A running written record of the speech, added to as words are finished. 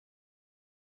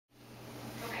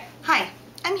Hi,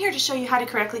 I'm here to show you how to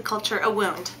correctly culture a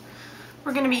wound.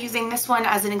 We're going to be using this one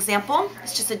as an example.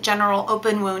 It's just a general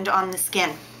open wound on the skin.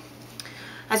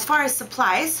 As far as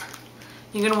supplies,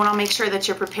 you're going to want to make sure that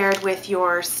you're prepared with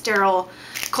your sterile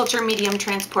culture medium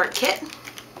transport kit,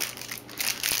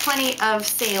 plenty of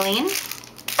saline,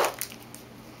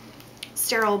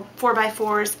 sterile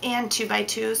 4x4s and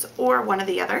 2x2s or one or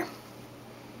the other,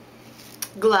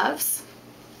 gloves,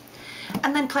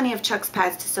 and then plenty of Chux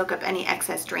pads to soak up any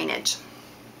excess drainage.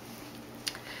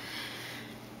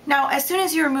 Now, as soon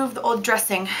as you remove the old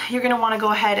dressing, you're going to want to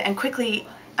go ahead and quickly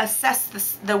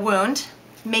assess the wound,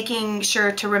 making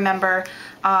sure to remember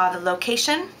the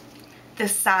location, the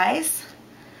size,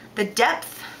 the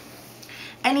depth,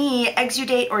 any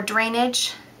exudate or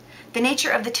drainage, the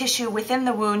nature of the tissue within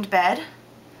the wound bed,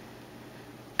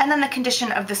 and then the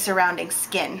condition of the surrounding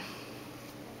skin.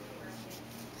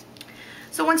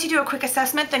 So once you do a quick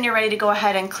assessment, then you're ready to go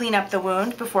ahead and clean up the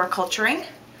wound before culturing.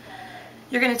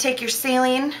 You're going to take your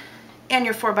saline and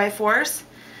your 4x4s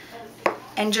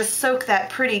and just soak that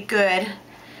pretty good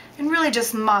and really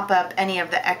just mop up any of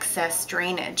the excess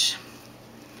drainage.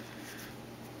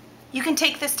 You can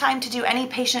take this time to do any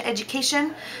patient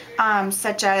education,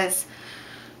 such as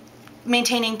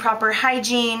maintaining proper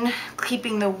hygiene,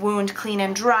 keeping the wound clean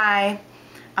and dry,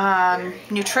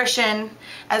 nutrition,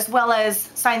 as well as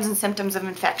signs and symptoms of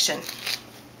infection.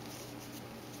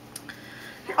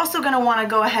 You're also going to want to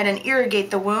go ahead and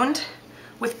irrigate the wound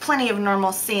with plenty of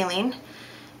normal saline,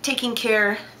 taking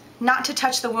care not to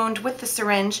touch the wound with the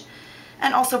syringe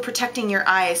and also protecting your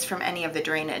eyes from any of the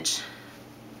drainage.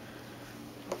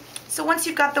 So once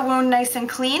you've got the wound nice and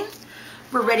clean,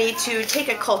 we're ready to take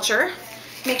a culture.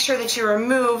 Make sure that you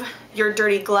remove your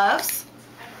dirty gloves.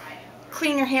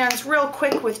 Clean your hands real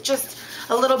quick with just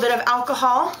a little bit of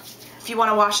alcohol. If you want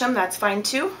to wash them, that's fine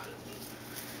too.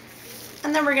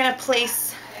 And then we're going to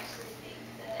place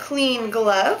clean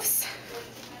gloves.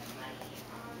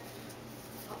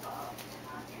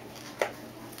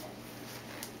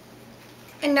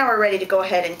 And now we're ready to go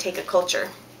ahead and take a culture.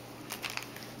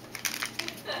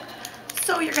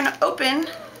 So you're going to open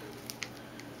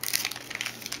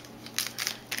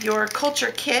your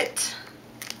culture kit.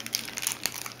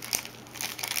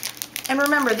 And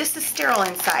remember, this is sterile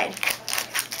inside.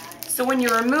 So when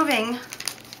you're removing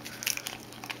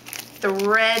the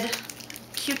red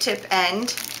Q-tip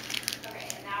end,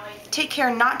 take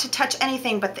care not to touch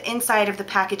anything but the inside of the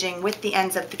packaging with the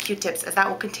ends of the Q-tips, as that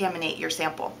will contaminate your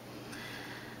sample.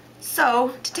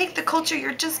 So to take the culture,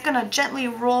 you're just going to gently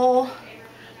roll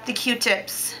the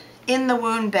Q-tips in the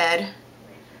wound bed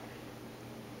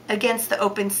against the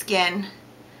open skin,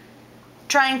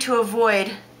 trying to avoid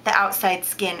the outside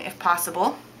skin if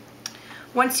possible.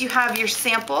 Once you have your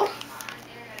sample,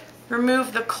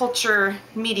 remove the culture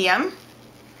medium,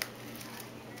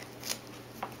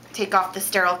 take off the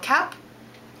sterile cap,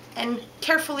 and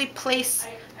carefully place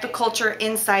the culture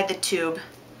inside the tube,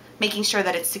 making sure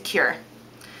that it's secure.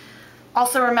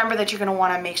 Also remember that you're going to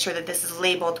want to make sure that this is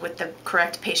labeled with the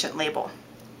correct patient label.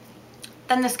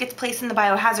 Then this gets placed in the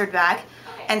biohazard bag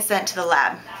and sent to the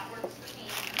lab.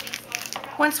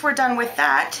 Once we're done with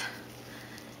that,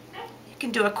 you can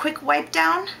do a quick wipe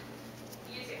down,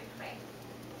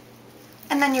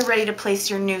 and then you're ready to place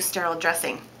your new sterile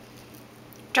dressing.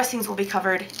 Dressings will be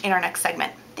covered in our next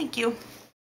segment. Thank you.